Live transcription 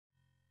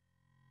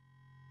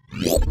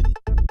What's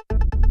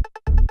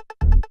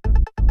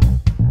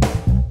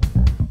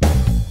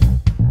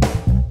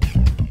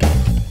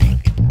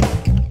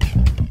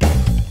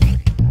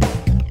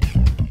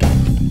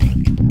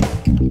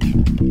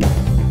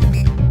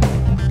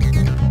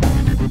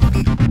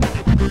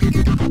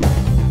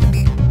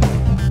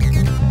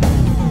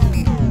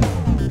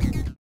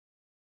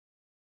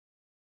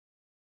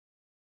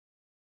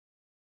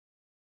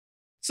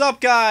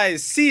up,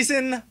 guys?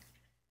 Season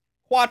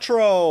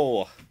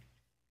Quattro.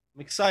 I'm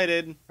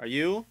excited. Are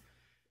you?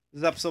 This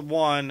is episode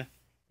 1,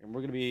 and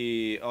we're gonna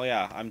be. Oh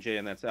yeah, I'm Jay,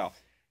 and that's Al.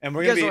 And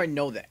we're you gonna guys be. already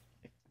know that.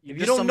 If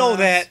you don't know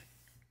that,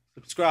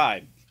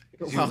 subscribe.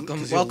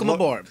 Welcome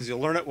aboard. Because you'll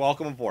learn it.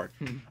 Welcome aboard.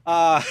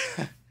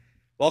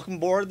 Welcome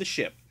aboard the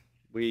ship.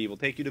 We will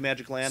take you to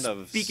Magic Land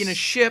of. Speaking of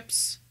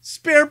ships,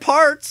 spare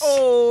parts.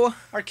 Oh,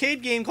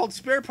 arcade game called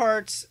Spare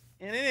Parts,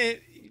 and in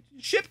it,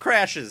 ship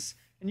crashes,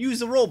 and you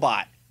use a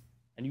robot.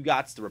 And you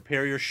got to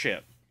repair your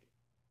ship.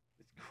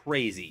 It's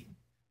crazy.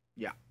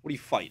 Yeah. What do you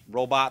fight?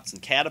 Robots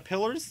and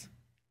caterpillars?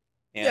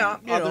 And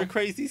yeah, other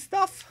crazy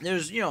stuff?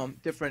 There's,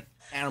 different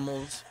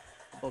animals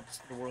about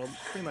the world.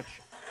 Pretty much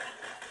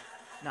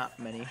not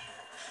many.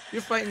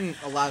 You're fighting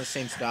a lot of the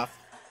same stuff.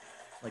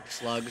 Like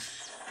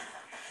slugs.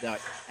 The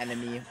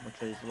enemy,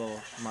 which is little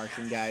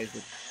Martian guys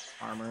with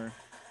armor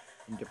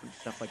and different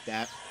stuff like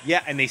that.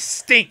 Yeah, and they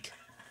stink.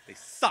 They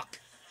suck.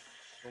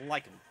 Don't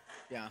like them.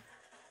 Yeah.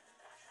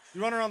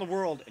 You run around the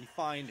world and you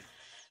find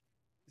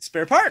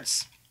spare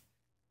parts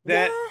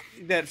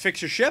that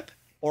fix your ship,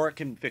 or it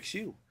can fix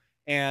you.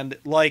 And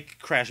like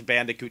Crash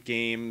Bandicoot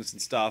games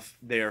and stuff,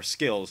 they are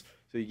skills.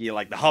 So you get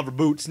like the hover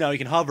boots. Now you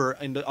can hover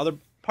into other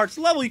parts of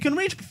the level you couldn't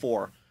reach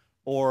before.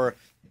 Or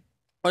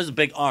there's the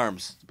big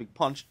arms, the big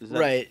punch. Is that...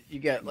 Right.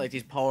 You got like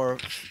these power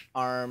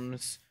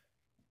arms.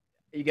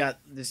 You got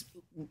this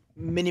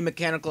mini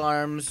mechanical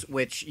arms,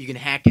 which you can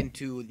hack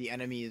into the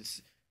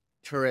enemy's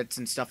turrets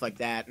and stuff like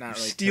that. Not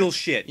really steal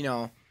shit.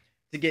 To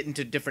get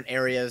into different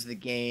areas of the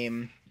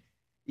game.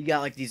 You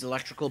got like these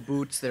electrical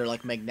boots that are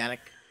like magnetic.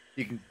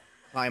 You can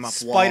climb up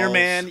walls.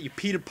 Spider-Man, you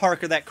Peter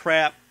Parker that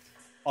crap.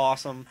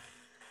 Awesome.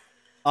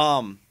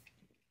 And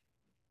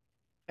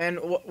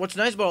what's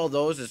nice about all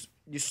those is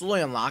you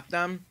slowly unlock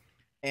them,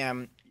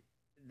 and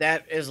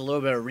that is a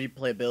little bit of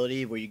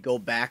replayability where you go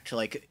back to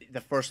like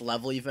the first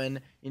level even,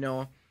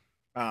 because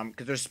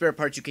there's spare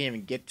parts you can't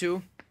even get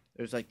to.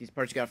 There's like these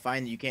parts you gotta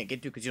find that you can't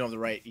get to because you don't have the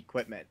right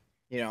equipment.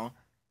 If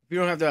you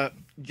don't have the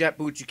jet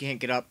boots, you can't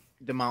get up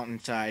the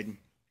mountainside,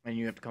 and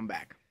you have to come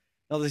back.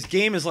 Now this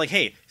game is like,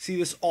 hey,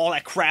 see all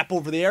that crap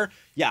over there?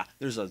 Yeah,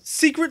 there's a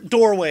secret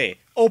doorway.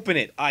 Open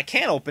it. I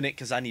can't open it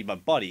because I need my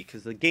buddy,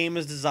 because the game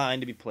is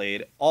designed to be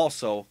played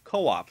also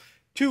co-op.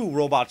 2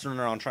 robots running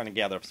around trying to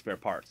gather up spare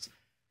parts.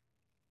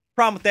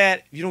 Problem with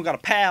that, if you don't got a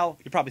pal,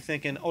 you're probably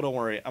thinking, oh, don't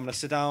worry, I'm going to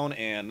sit down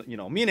and,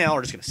 me and Al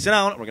are just going to sit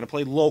down and we're going to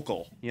play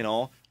local,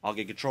 I'll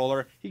get a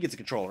controller, he gets a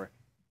controller.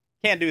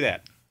 Can't do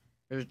that.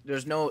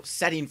 There's no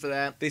setting for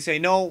that. They say,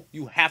 no,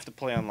 you have to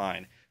play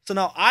online. So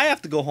now I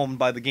have to go home and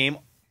buy the game,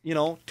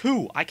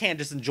 too. I can't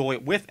just enjoy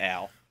it with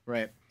Al.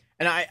 Right.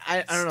 And I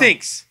don't know.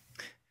 Stinks.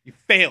 You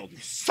failed. You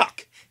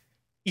suck.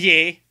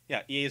 EA.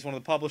 Yeah, EA is one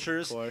of the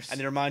publishers. Of course. And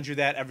they remind you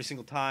that every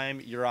single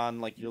time you're on,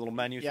 like, your little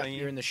menu thing.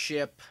 You're in the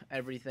ship,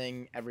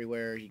 everything,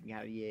 everywhere, you can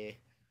have EA.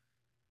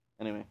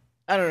 Anyway.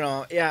 I don't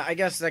know. Yeah, I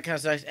guess that kind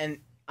of sucks. And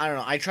I don't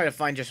know. I try to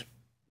find just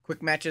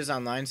quick matches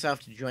online stuff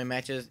to join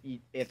matches.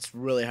 It's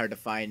really hard to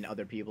find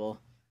other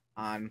people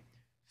on.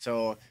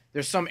 So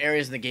there's some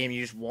areas in the game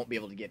you just won't be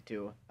able to get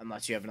to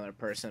unless you have another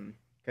person.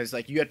 Because,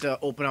 like, you have to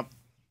open up,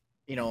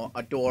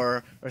 a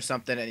door or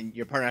something, and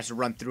your partner has to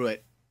run through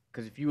it.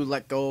 Because if you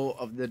let go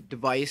of the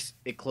device,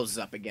 it closes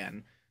up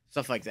again.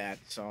 Stuff like that.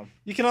 So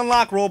you can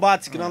unlock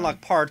robots, you can unlock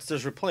parts.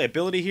 There's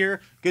replayability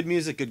here. Good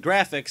music, good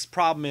graphics.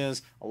 Problem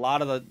is, a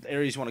lot of the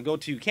areas you want to go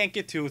to, you can't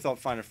get to without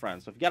finding a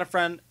friend. So if you got a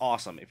friend,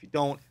 awesome. If you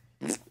don't,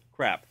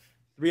 crap.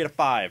 3 out of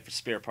 5 for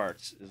spare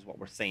parts is what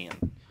we're saying.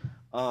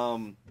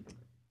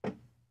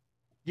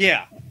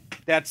 Yeah,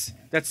 that's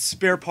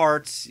spare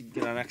parts. You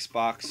get on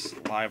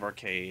Xbox Live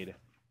Arcade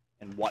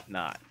and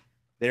whatnot.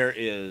 There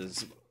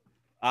is,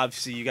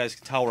 obviously, you guys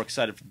can tell we're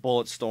excited for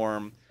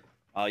Bulletstorm.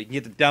 You can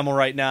get the demo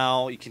right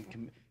now. You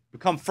can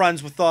become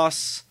friends with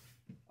us.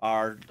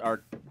 Our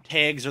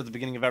tags are at the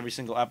beginning of every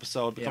single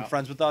episode. Become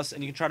friends with us,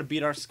 and you can try to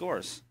beat our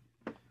scores.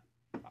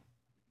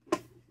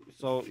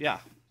 So, yeah,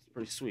 it's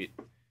pretty sweet.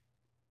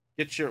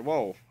 Get your...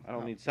 Whoa, I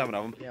don't need 7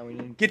 of them. Yeah, we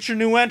need... Get your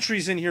new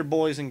entries in here,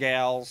 boys and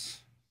gals.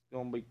 It's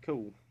gonna be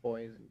cool.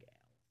 Boys and gals.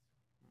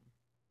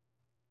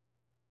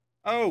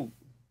 Oh.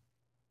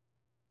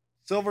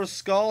 Silver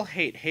Skull,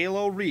 Hate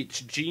Halo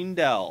Reach, Gene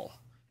Dell.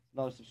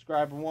 Another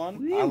subscriber one.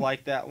 Woo. I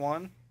like that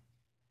one.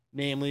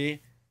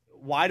 Namely,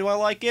 why do I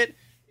like it?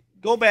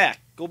 Go back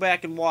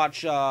and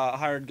watch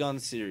Hired Gun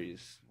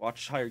series.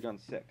 Watch Hired Gun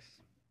 6.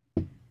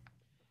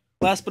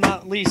 Last but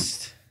not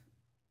least,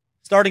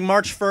 starting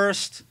March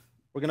 1st,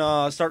 we're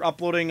gonna start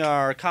uploading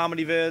our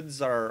comedy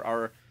vids,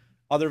 our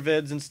other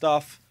vids and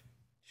stuff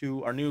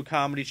to our new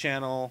comedy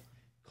channel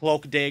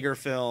Cloak Dagger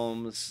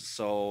Films.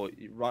 So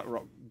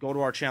go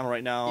to our channel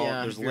right now.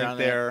 Yeah, There's a if you're link on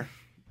there.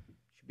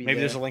 Maybe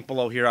there's a link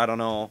below here. I don't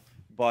know.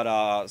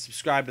 But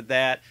subscribe to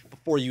that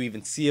before you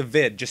even see a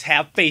vid. Just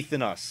have faith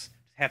in us.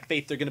 Have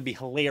faith they're going to be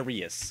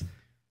hilarious.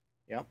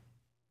 Yep.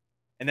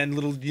 And then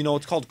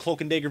it's called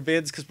Cloak and Dagger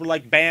Vids because we're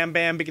like bam,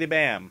 bam, biggity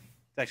bam.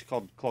 It's actually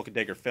called Cloak and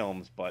Dagger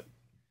Films, but...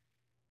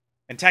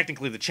 And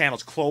technically the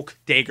channel's Cloak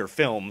Dagger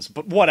Films,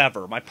 but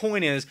whatever. My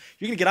point is,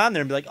 you're going to get on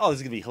there and be like, oh, this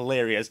is going to be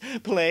hilarious.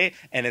 Play,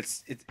 and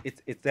it's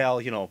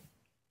all,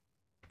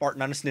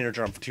 farting on a snare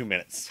drum for 2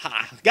 minutes.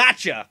 Ha!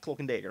 Gotcha! Cloak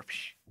and Dagger.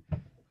 I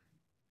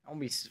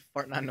won't be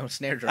farting on no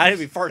snare drums. I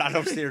didn't be farting on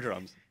no snare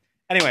drums.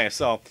 Anyway,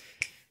 so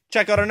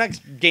check out our next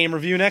game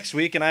review next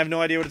week, and I have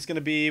no idea what it's going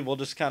to be. We'll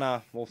just kind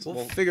of... We'll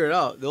figure it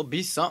out. There'll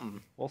be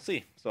something. We'll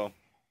see. So,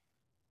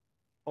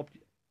 hope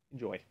you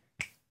enjoy.